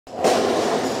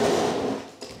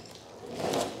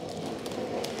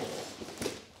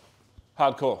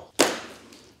Hardcore.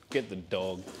 Get the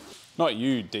dog. Not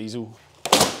you, Diesel.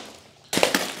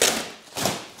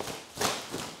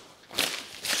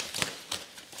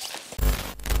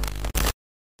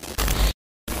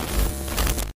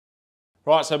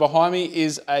 Right, so behind me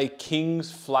is a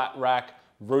King's flat rack,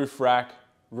 roof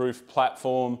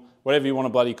platform, whatever you want to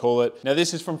bloody call it. Now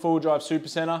this is from Full Drive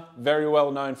Supercenter, very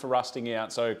well known for rusting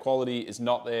out, so quality is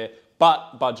not there,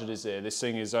 but budget is there. This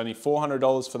thing is only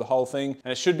 $400 for the whole thing,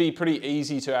 and it should be pretty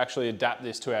easy to actually adapt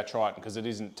this to our Triton because it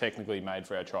isn't technically made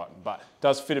for our Triton, but it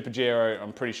does fit a Pajero.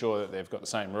 I'm pretty sure that they've got the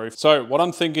same roof. So what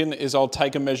I'm thinking is I'll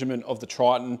take a measurement of the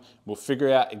Triton, we'll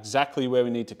figure out exactly where we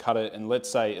need to cut it, and let's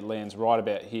say it lands right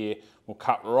about here. We'll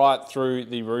cut right through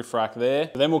the roof rack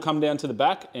there. Then we'll come down to the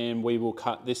back and we will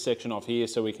cut this section off here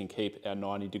so we can keep our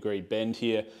 90-degree bend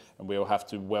here, and we'll have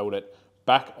to weld it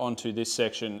back onto this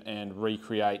section and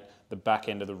recreate the back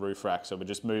end of the roof rack. So we're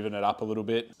just moving it up a little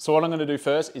bit. So what I'm gonna do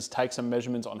first is take some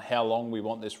measurements on how long we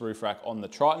want this roof rack on the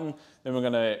Triton. Then we're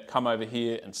gonna come over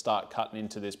here and start cutting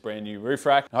into this brand new roof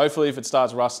rack. And hopefully if it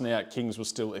starts rusting out, Kings will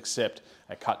still accept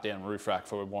a cut down roof rack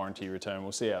for a warranty return.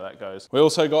 We'll see how that goes. We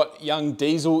also got young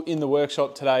Diesel in the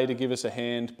workshop today to give us a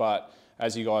hand, but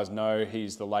as you guys know,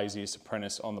 he's the laziest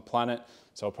apprentice on the planet.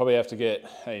 So I'll probably have to get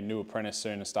a new apprentice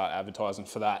soon and start advertising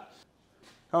for that.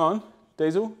 Come on,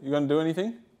 Diesel, you gonna do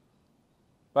anything?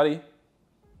 Buddy?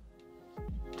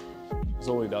 That's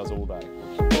all he does all day.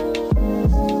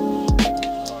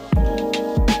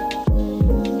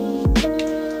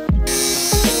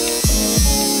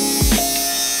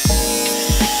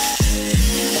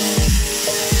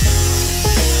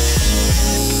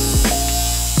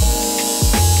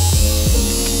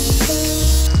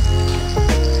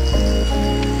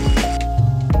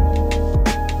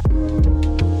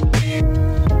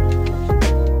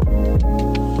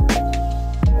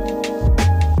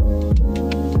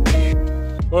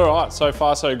 So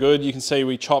far so good. You can see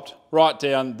we chopped right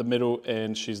down the middle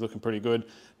and she's looking pretty good.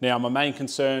 Now my main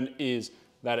concern is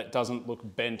that it doesn't look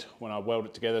bent when I weld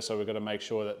it together, so we've got to make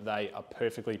sure that they are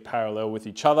perfectly parallel with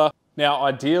each other. Now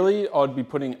ideally I'd be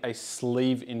putting a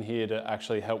sleeve in here to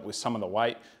actually help with some of the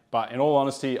weight, but in all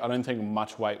honesty I don't think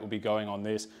much weight will be going on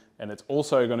this, and it's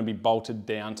also going to be bolted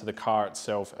down to the car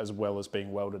itself as well as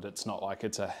being welded. It's not like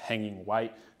it's a hanging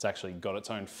weight, it's actually got its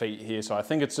own feet here, so I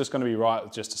think it's just going to be right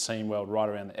with just a seam weld right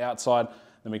around the outside,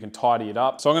 then we can tidy it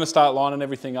up. So I'm going to start lining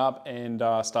everything up and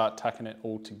start tacking it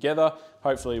all together.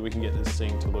 Hopefully we can get this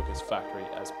thing to look as factory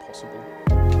as possible.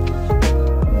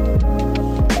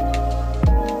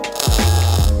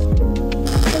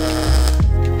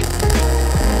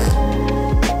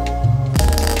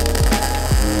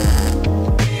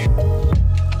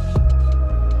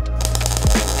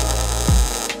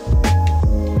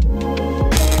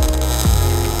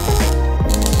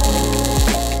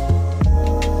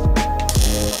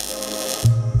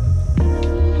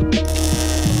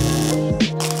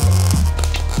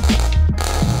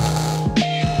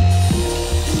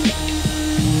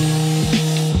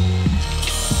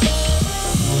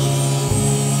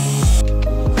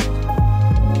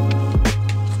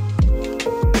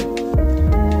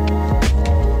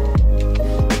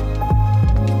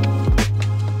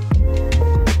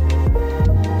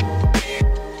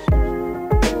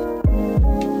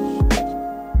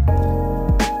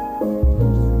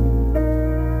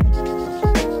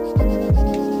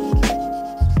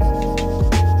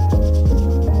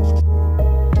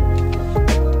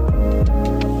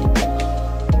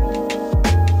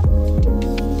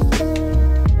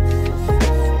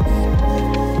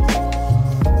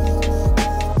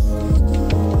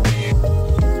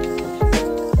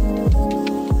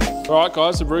 All right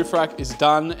guys, the roof rack is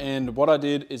done, and what I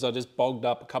did is I just bogged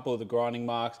up a couple of the grinding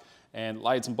marks and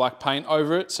laid some black paint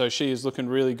over it, so she is looking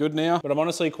really good now. But I'm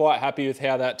honestly quite happy with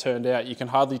how that turned out. You can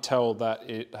hardly tell that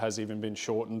it has even been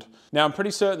shortened. Now I'm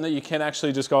pretty certain that you can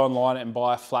actually just go online and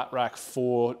buy a flat rack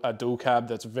for a dual cab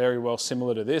that's very well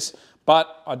similar to this,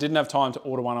 but I didn't have time to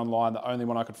order one online. The only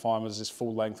one I could find was this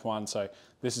full length one, so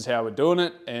this is how we're doing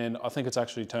it, and I think it's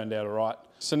actually turned out all right.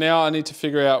 So now I need to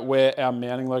figure out where our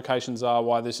mounting locations are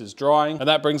while this is drying, and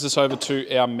that brings us over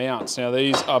to our mounts. Now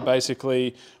these are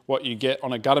basically what you get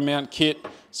on a gutter mount kit.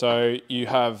 So you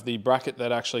have the bracket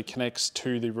that actually connects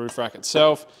to the roof rack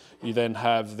itself. You then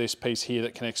have this piece here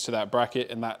that connects to that bracket,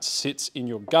 and that sits in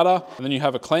your gutter. And then you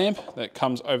have a clamp that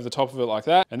comes over the top of it like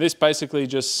that. And this basically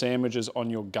just sandwiches on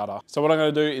your gutter. So what I'm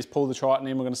gonna do is pull the Triton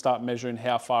in. We're gonna start measuring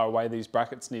how far away these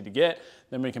brackets need to get.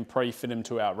 Then we can pre-fit them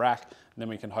to our rack. And then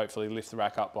we can hopefully lift the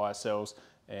rack up by ourselves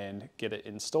and get it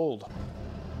installed.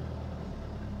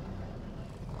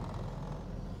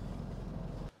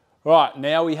 Right,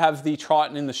 now we have the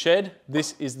Triton in the shed.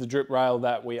 This is the drip rail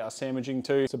that we are sandwiching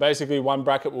to. So basically one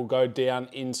bracket will go down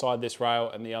inside this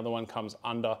rail and the other one comes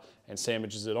under and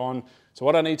sandwiches it on. So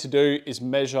what I need to do is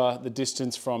measure the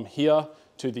distance from here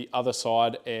to the other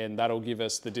side, and that'll give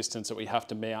us the distance that we have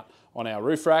to mount on our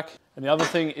roof rack. And the other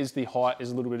thing is the height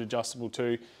is a little bit adjustable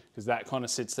too, because that kind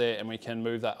of sits there and we can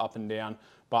move that up and down.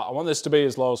 But I want this to be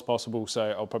as low as possible,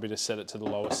 so I'll probably just set it to the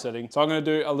lowest setting. So I'm gonna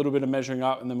do a little bit of measuring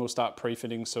up and then we'll start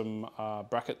pre-fitting some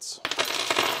brackets.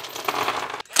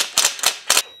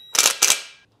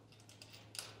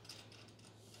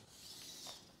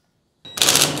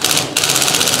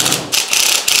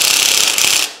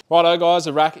 Righto guys,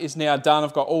 the rack is now done.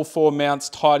 I've got all 4 mounts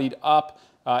tidied up.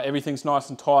 Everything's nice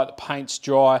and tight, the paint's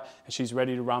dry, and she's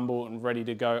ready to rumble and ready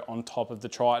to go on top of the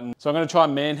Triton. So I'm gonna try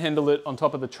and manhandle it on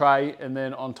top of the tray and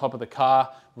then on top of the car.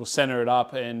 We'll center it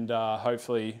up and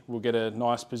hopefully we'll get a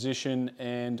nice position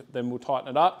and then we'll tighten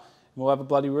it up and we'll have a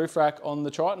bloody roof rack on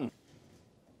the Triton.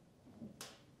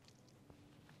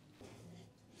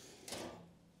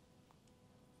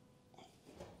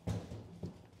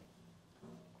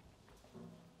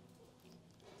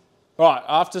 Right,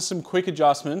 after some quick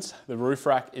adjustments, the roof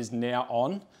rack is now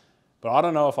on, but I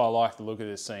don't know if I like the look of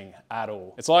this thing at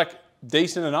all. It's like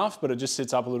decent enough, but it just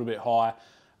sits up a little bit high.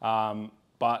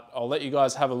 But I'll let you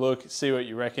guys have a look, see what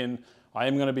you reckon. I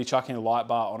am gonna be chucking a light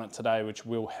bar on it today, which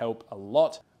will help a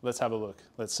lot. Let's have a look.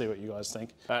 Let's see what you guys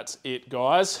think. That's it,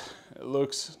 guys. It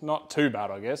looks not too bad,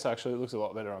 I guess. Actually, it looks a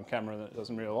lot better on camera than it does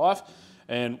in real life.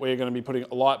 And we're gonna be putting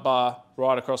a light bar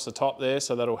right across the top there,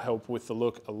 so that'll help with the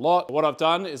look a lot. What I've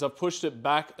done is I've pushed it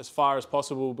back as far as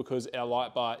possible because our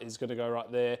light bar is gonna go right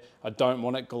there. I don't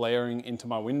want it glaring into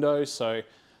my window, so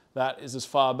that is as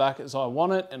far back as I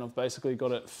want it, and I've basically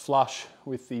got it flush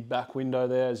with the back window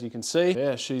there, as you can see.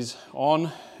 Yeah, she's on,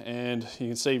 and you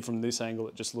can see from this angle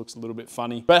it just looks a little bit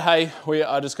funny. But hey, we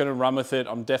are just gonna run with it.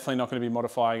 I'm definitely not gonna be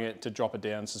modifying it to drop it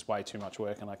down. This is way too much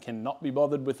work, and I cannot be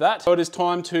bothered with that. So it is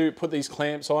time to put these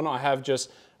clamps on. I have just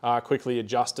quickly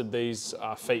adjusted these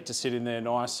feet to sit in there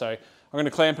nice. So I'm gonna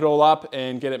clamp it all up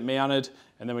and get it mounted,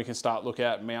 and then we can start look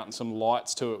at mounting some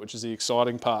lights to it, which is the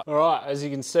exciting part. All right, as you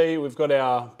can see, we've got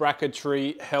our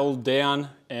bracketry held down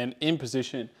and in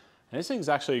position. And this thing's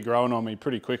actually growing on me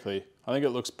pretty quickly. I think it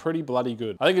looks pretty bloody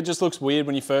good. I think it just looks weird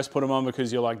when you first put them on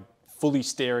because you're like fully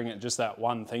staring at just that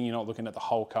one thing. You're not looking at the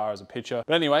whole car as a picture.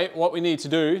 But anyway, what we need to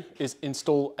do is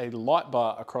install a light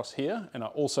bar across here. And I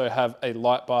also have a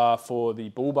light bar for the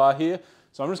bull bar here.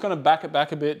 So I'm just gonna back it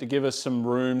back a bit to give us some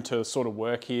room to sort of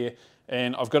work here.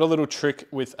 And I've got a little trick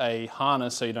with a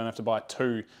harness so you don't have to buy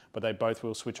 2, but they both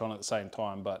will switch on at the same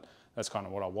time, but that's kind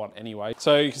of what I want anyway.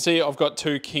 So you can see I've got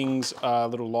 2 King's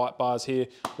little light bars here.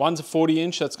 One's a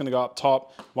 40-inch, that's gonna go up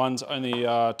top. One's only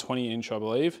 20-inch, I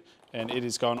believe, and it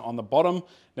is going on the bottom.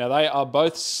 Now they are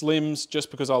both slims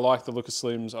just because I like the look of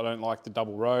slims. I don't like the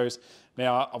double rows.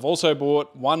 Now I've also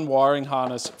bought 1 wiring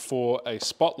harness for a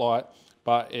spotlight,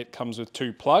 but it comes with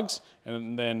 2 plugs.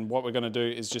 And then what we're gonna do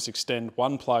is just extend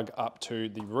 1 plug up to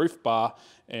the roof bar,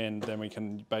 and then we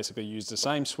can basically use the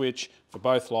same switch for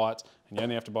both lights, and you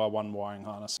only have to buy 1 wiring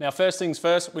harness. Now, first things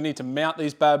first, we need to mount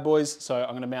these bad boys. So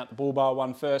I'm gonna mount the bull bar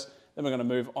one first, then we're gonna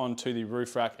move on to the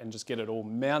roof rack and just get it all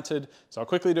mounted. So I'll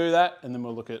quickly do that, and then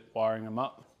we'll look at wiring them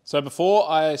up. So before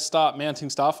I start mounting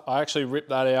stuff, I actually ripped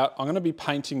that out. I'm gonna be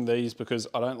painting these because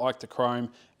I don't like the chrome,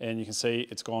 and you can see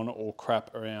it's gone all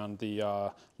crap around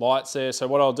the lights there. So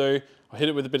what I'll do, I'll hit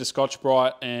it with a bit of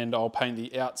Scotch-Brite and I'll paint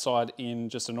the outside in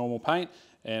just a normal paint,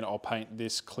 and I'll paint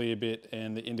this clear bit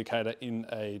and the indicator in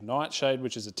a nightshade,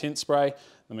 which is a tint spray.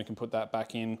 Then we can put that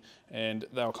back in and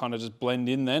they'll kind of just blend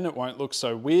in then. It won't look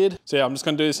so weird. So yeah, I'm just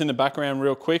gonna do this in the background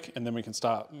real quick, and then we can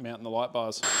start mounting the light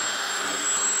bars.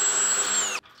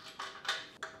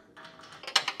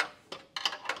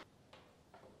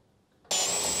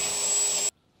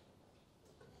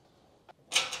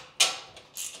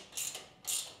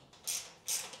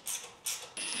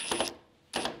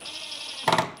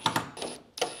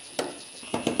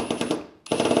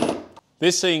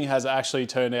 This thing has actually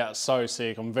turned out so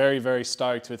sick. I'm very, very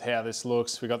stoked with how this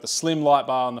looks. We've got the slim light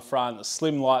bar on the front, the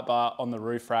slim light bar on the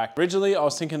roof rack. Originally, I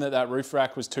was thinking that that roof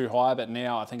rack was too high, but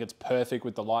now I think it's perfect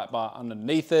with the light bar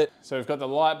underneath it. So we've got the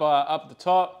light bar up the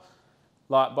top,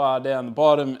 light bar down the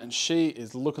bottom, and she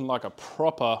is looking like a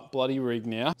proper bloody rig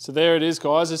now. So there it is,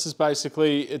 guys. This is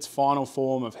basically its final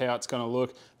form of how it's gonna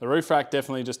look. The roof rack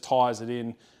definitely just ties it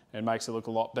in, It makes it look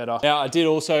a lot better. Now, I did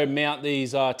also mount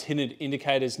these tinted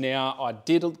indicators now. I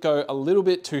did go a little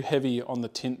bit too heavy on the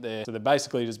tint there. So they're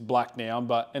basically just black now,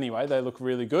 but anyway, they look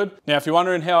really good. Now, if you're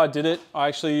wondering how I did it, I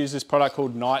actually use this product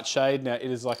called Nightshade. Now,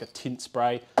 it is like a tint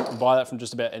spray. You can buy that from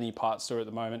just about any parts store at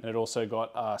the moment. And it also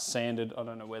got sanded. I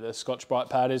don't know where the Scotch-Brite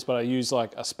pad is, but I use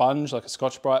like a sponge, like a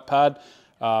Scotch-Brite pad.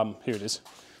 Here it is.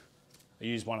 I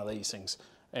use one of these things.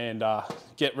 And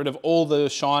get rid of all the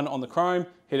shine on the chrome,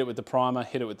 hit it with the primer,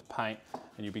 hit it with the paint,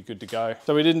 and you'll be good to go.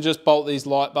 So we didn't just bolt these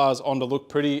light bars on to look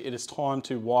pretty, it is time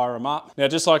to wire them up. Now,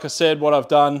 just like I said, what I've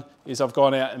done is I've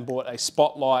gone out and bought a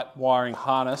spotlight wiring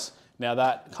harness. Now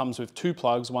that comes with 2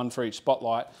 plugs, one for each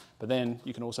spotlight, but then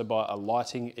you can also buy a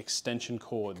lighting extension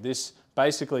cord. This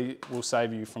basically will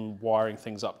save you from wiring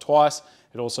things up twice.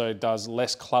 It also does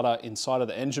less clutter inside of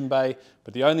the engine bay,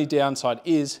 but the only downside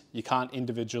is you can't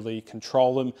individually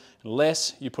control them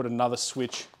unless you put another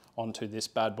switch onto this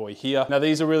bad boy here. Now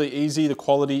these are really easy. The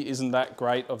quality isn't that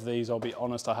great of these, I'll be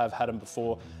honest. I have had them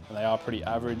before and they are pretty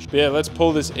average. But yeah, let's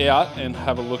pull this out and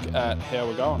have a look at how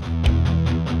we're going.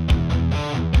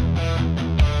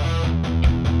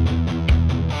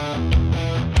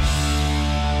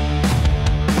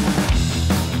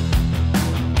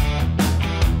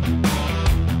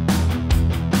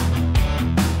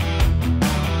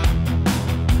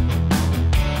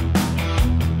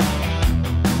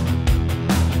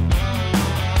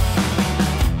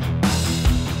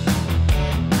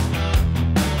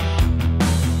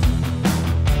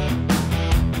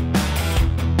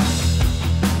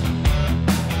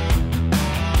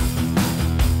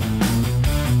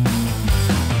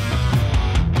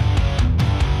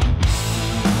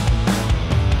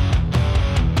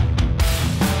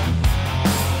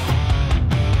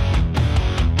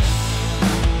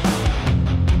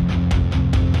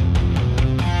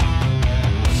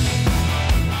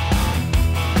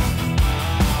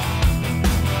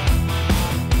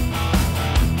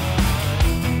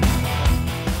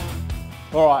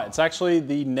 All right, it's actually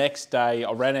the next day.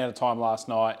 I ran out of time last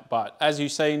night, but as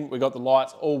you've seen, we got the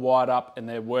lights all wired up and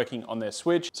they're working on their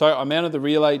switch. So I mounted the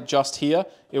relay just here.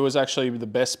 It was actually the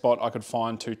best spot I could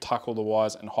find to tuck all the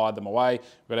wires and hide them away.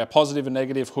 We've got our positive and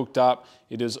negative hooked up.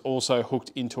 It is also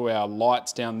hooked into our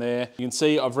lights down there. You can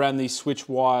see I've ran the switch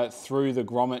wire through the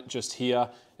grommet just here,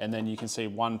 and then you can see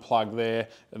one plug there,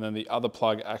 and then the other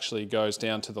plug actually goes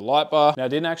down to the light bar. Now I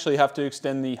didn't actually have to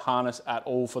extend the harness at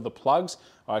all for the plugs.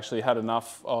 I actually had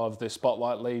enough of the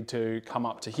spotlight lead to come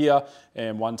up to here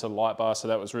and one to the light bar, so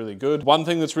that was really good. One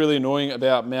thing that's really annoying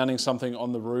about mounting something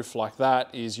on the roof like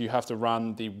that is you have to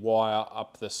run the wire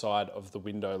up the side of the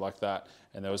window like that.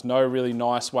 And there was no really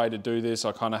nice way to do this.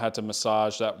 I kind of had to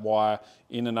massage that wire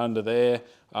in and under there.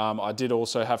 I did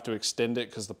also have to extend it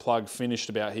because the plug finished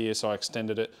about here, so I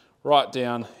extended it right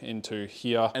down into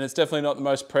here. And it's definitely not the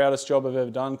most proudest job I've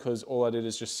ever done because all I did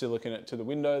is just silicone it to the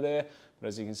window there. But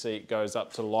as you can see, it goes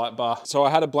up to the light bar. So I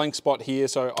had a blank spot here,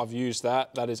 so I've used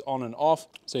that. That is on and off.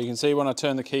 So you can see when I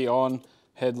turn the key on,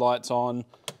 headlights on,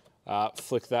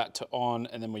 flick that to on,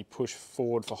 and then we push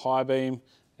forward for high beam.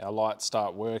 Our lights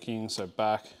start working, so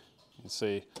back, you can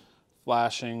see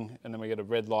flashing, and then we get a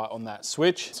red light on that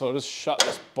switch. So I'll just shut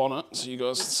this bonnet so you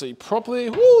guys can see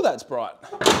properly. Woo, that's bright.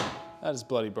 That is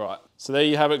bloody bright. So there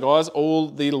you have it, guys. All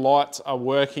the lights are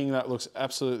working. That looks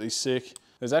absolutely sick.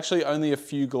 There's actually only a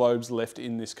few globes left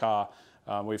in this car.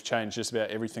 We've changed just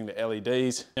about everything to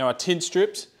LEDs. Now our tint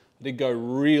strips, I did go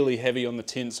really heavy on the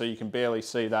tint so you can barely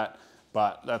see that,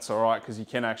 but that's all right because you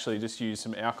can actually just use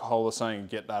some alcohol or something and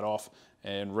get that off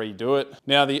and redo it.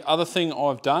 Now the other thing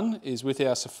I've done is with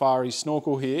our Safari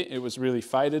snorkel here, it was really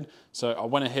faded. So I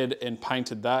went ahead and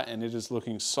painted that and it is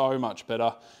looking so much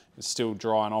better. It's still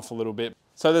drying off a little bit.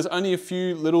 So there's only a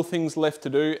few little things left to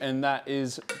do, and that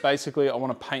is basically I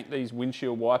want to paint these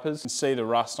windshield wipers. You can see the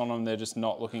rust on them, they're just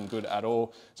not looking good at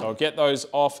all. So I'll get those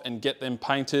off and get them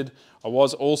painted. I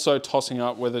was also tossing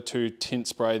up whether to tint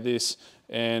spray this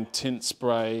and tint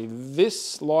spray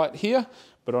this light here,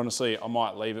 but honestly I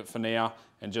might leave it for now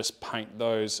and just paint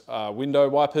those window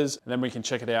wipers, and then we can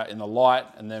check it out in the light,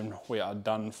 and then we are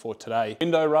done for today.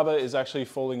 Window rubber is actually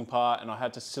falling apart, and I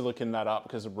had to silicone that up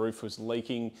because the roof was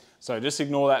leaking. So just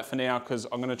ignore that for now, because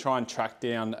I'm gonna try and track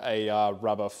down a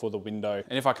rubber for the window.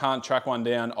 And if I can't track one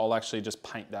down, I'll actually just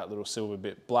paint that little silver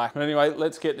bit black. But anyway,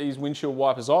 let's get these windshield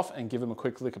wipers off and give them a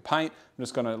quick lick of paint. I'm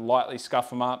just gonna lightly scuff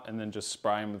them up and then just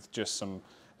spray them with just some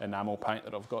enamel paint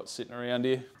that I've got sitting around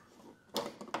here.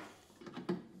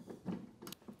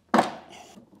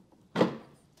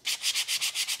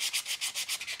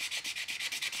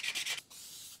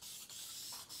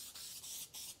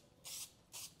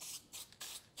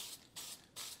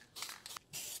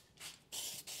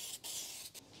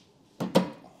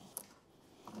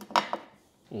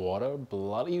 What a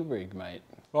bloody rig, mate.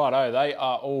 Righto, they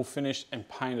are all finished and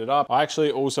painted up. I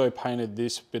actually also painted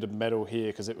this bit of metal here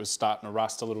because it was starting to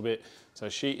rust a little bit. So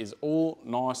she is all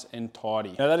nice and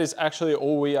tidy. Now that is actually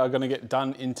all we are gonna get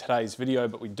done in today's video,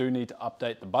 but we do need to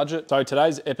update the budget. So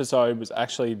today's episode was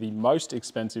actually the most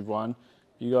expensive one.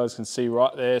 You guys can see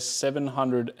right there,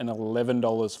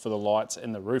 $711 for the lights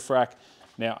and the roof rack.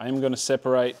 Now I'm gonna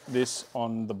separate this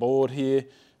on the board here.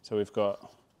 So we've got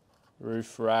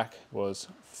roof rack was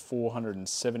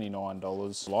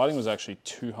 $479. Lighting was actually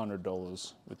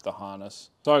 $200 with the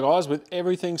harness. So guys, with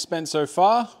everything spent so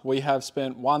far, we have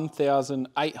spent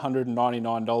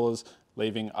 $1,899,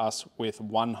 leaving us with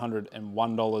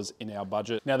 $101 in our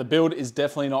budget. Now the build is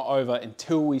definitely not over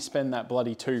until we spend that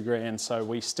bloody $2,000. So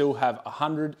we still have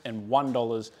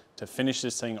 $101 to finish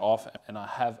this thing off. And I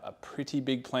have a pretty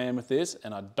big plan with this,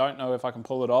 and I don't know if I can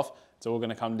pull it off. It's all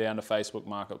gonna come down to Facebook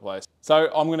Marketplace.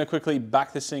 So I'm gonna quickly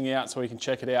back this thing out so we can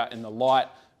check it out in the light,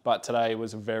 but today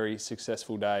was a very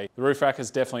successful day. The roof rack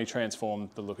has definitely transformed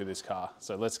the look of this car.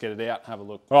 So let's get it out and have a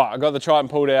look. All right, I got the Triton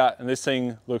pulled out and this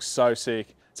thing looks so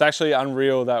sick. It's actually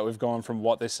unreal that we've gone from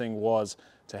what this thing was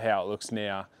to how it looks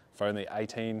now for only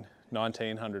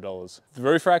 $1,900. The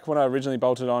roof rack, when I originally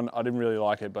bolted on, I didn't really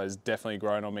like it, but it's definitely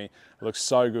grown on me. It looks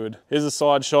so good. Here's a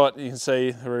side shot. You can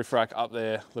see the roof rack up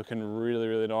there looking really,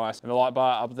 really nice. And the light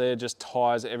bar up there just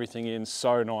ties everything in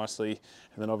so nicely.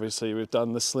 And then obviously we've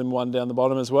done the slim one down the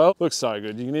bottom as well. Looks so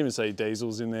good. You can even see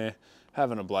Diesel's in there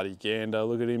having a bloody gander.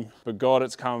 Look at him. But God,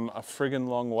 it's come a friggin'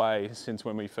 long way since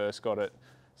when we first got it.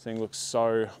 This thing looks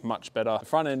so much better. The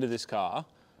front end of this car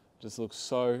just looks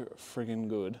so friggin'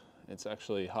 good. It's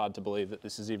actually hard to believe that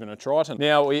this is even a Triton.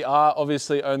 Now, we are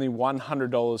obviously only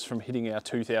 $100 from hitting our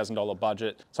 $2,000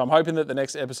 budget. So I'm hoping that the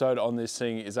next episode on this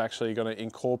thing is actually gonna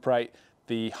incorporate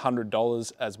the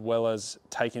 $100 as well as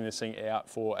taking this thing out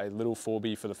for a little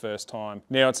 4B for the first time.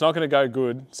 Now, it's not gonna go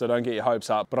good, so don't get your hopes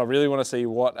up, but I really wanna see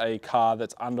what a car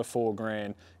that's under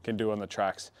 $4,000 can do on the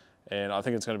tracks. And I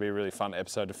think it's going to be a really fun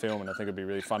episode to film, and I think it'll be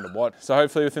really fun to watch. So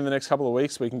hopefully within the next couple of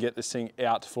weeks, we can get this thing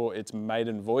out for its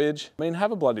maiden voyage. I mean,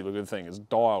 have a bloody look at the thing. It's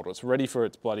dialed. It's ready for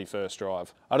its bloody first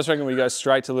drive. I just reckon we go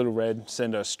straight to Little Red,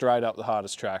 send her straight up the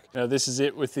hardest track. Now this is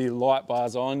it with the light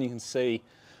bars on. You can see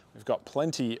we've got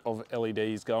plenty of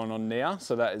LEDs going on now,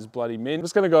 so that is bloody mint. I'm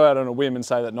just going to go out on a whim and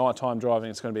say that nighttime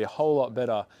driving is going to be a whole lot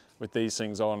better with these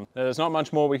things on. Now, there's not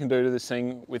much more we can do to this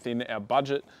thing within our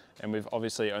budget, and we've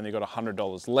obviously only got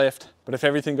 $100 left. But if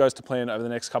everything goes to plan over the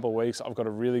next couple of weeks, I've got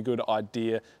a really good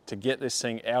idea to get this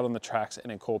thing out on the tracks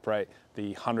and incorporate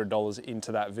the $100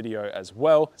 into that video as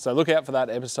well. So look out for that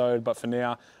episode, but for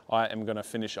now, I am gonna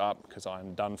finish up because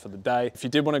I'm done for the day. If you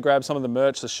did want to grab some of the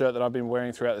merch, the shirt that I've been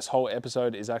wearing throughout this whole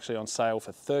episode is actually on sale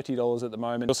for $30 at the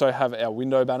moment. We also have our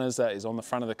window banners that is on the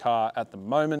front of the car at the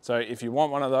moment. So if you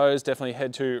want one of those, definitely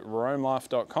head to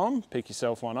roamlife.com, pick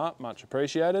yourself one up, much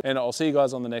appreciated. And I'll see you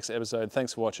guys on the next episode.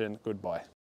 Thanks for watching, goodbye.